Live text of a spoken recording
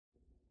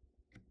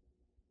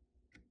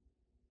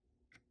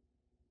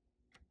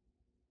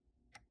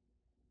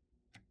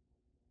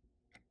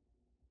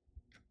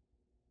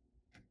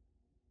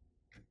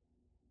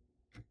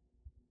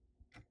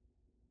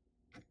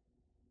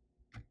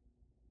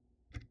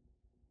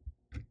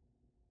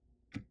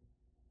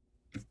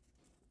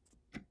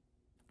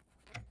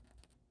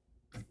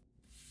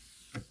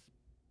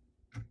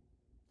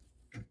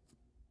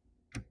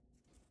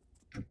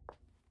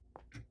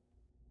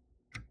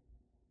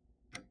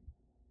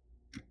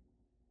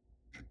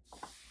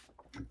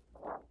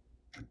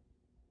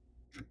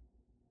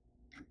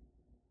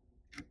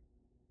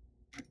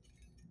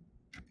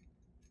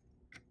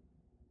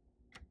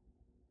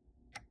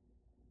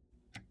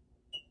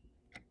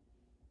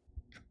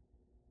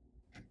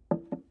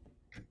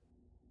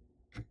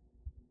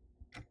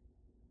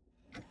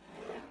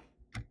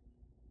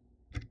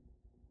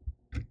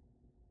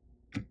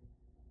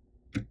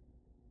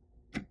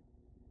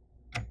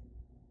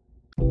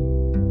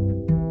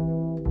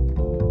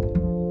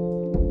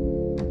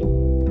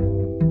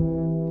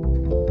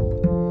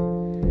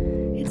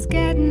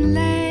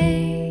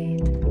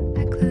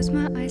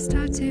I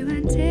start to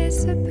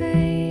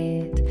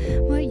anticipate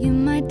what you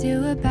might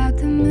do about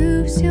the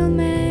moves you'll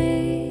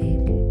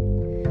make.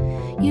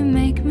 You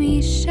make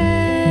me shake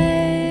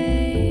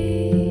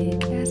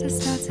as I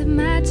start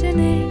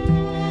imagining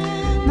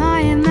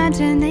my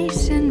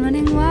imagination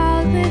running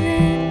wild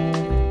within,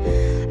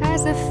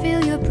 as I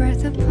feel your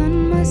breath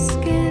upon my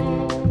skin.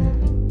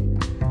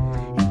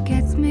 It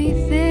gets me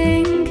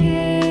thinking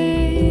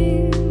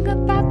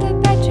about the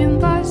bedroom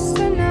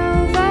bossa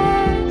nova.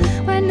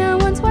 When no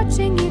one's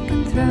watching, you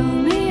can throw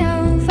me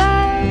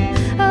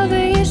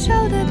over your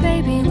shoulder,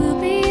 baby. We'll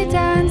be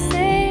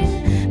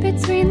dancing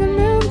between the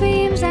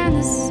moonbeams and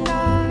the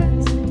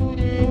stars.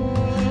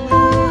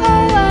 Oh,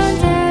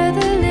 under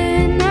the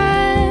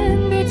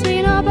linen,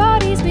 between our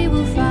bodies we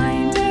will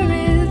find a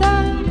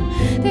rhythm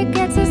that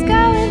gets us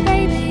going,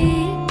 baby.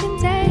 You can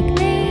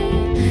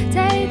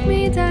take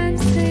me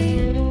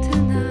dancing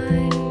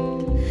tonight.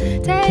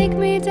 Take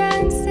me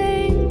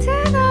dancing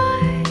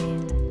tonight.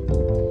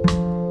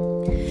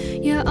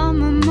 You're on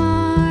my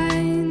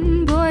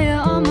mind, boy, you're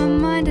on my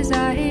mind as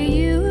I hear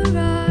you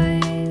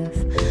arrive.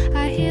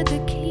 I hear the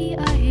key,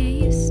 I hear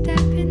you step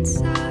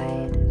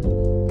inside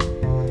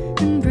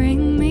and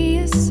bring me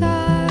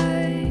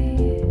aside.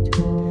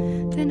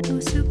 Then oh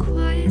so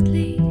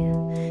quietly,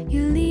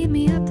 you lead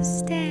me up the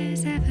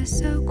stairs ever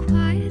so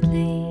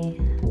quietly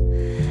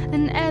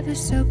and ever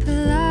so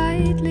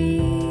politely.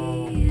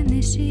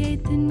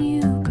 Initiate the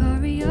new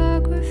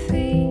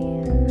choreography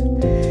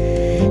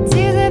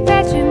to the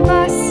bedroom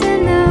bossa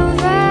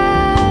nova.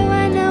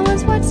 When no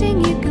one's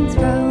watching, you can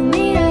throw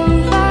me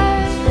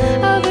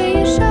over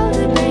your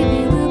shoulder,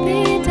 baby. We'll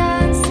be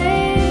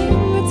dancing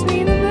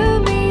between the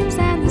moonbeams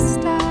and the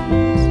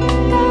stars.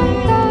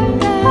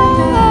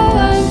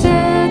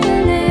 Under the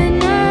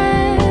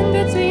linen,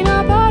 between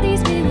our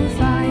bodies we will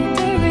find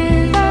a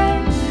rhythm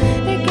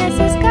that gets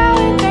us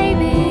going,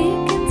 baby.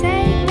 You can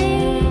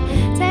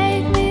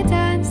take me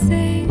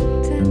dancing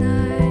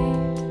tonight.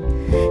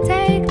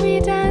 Take me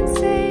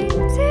dancing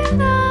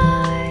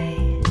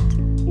tonight.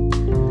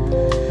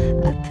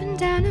 Up and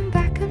down and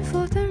back and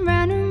forth and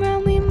round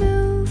we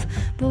move.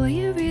 Boy,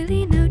 you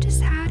really know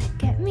just how to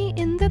get me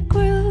in the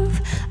groove.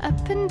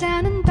 Up and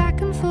down and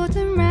back and forth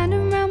and round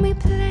we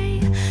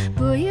play.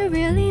 Boy, you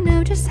really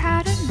know just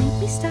how to make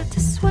me start to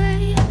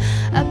sway.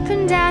 Up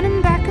and down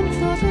and back and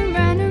forth and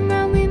round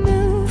we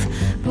move.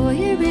 Boy,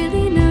 you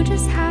really know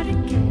just how to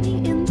get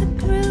me in the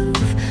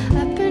groove.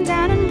 Up and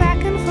down and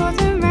back and forth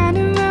and round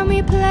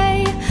we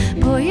play.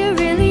 Boy, you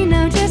really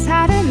know just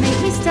how to make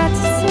me start to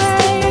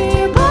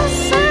sway.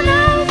 Bossa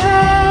nova.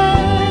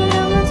 When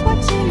no one's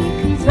watching, you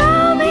can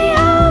throw me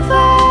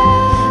over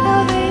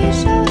your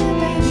shoulder,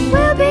 baby.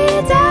 We'll be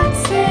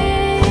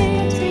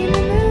dancing between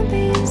the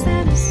moonbeams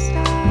and the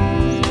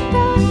stars.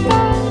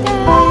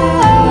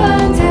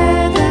 Under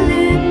the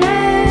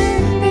linen,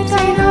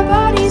 between our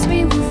bodies we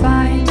will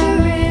find a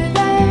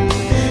rhythm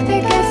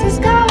that gets us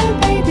going,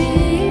 baby.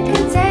 You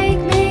can take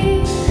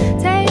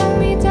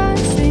me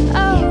dancing.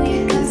 Oh, you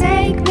can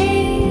take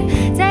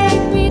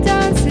me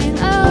dancing.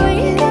 Oh,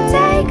 you can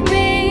take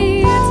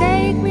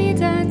me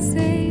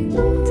dancing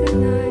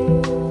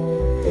tonight.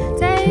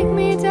 Take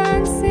me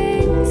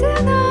dancing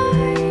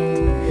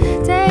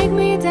tonight. Take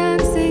me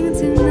dancing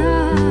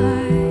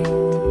tonight.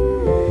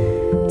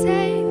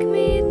 Take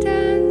me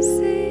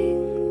dancing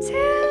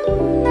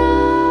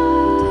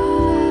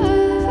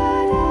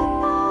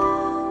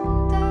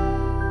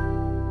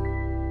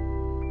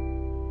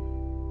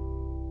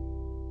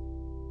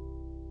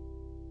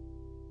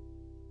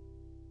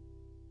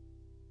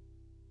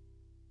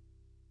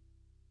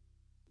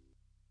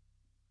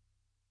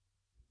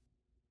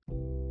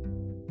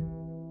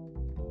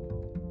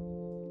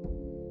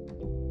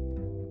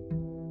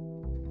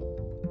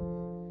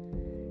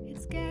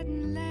It's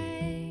getting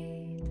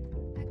late.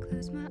 I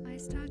close my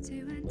eyes, start to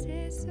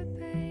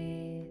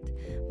anticipate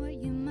what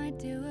you might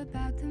do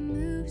about the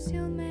moves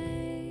you'll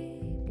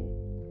make.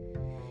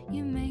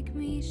 You make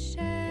me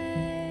shake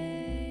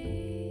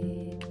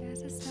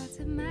as I start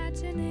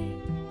imagining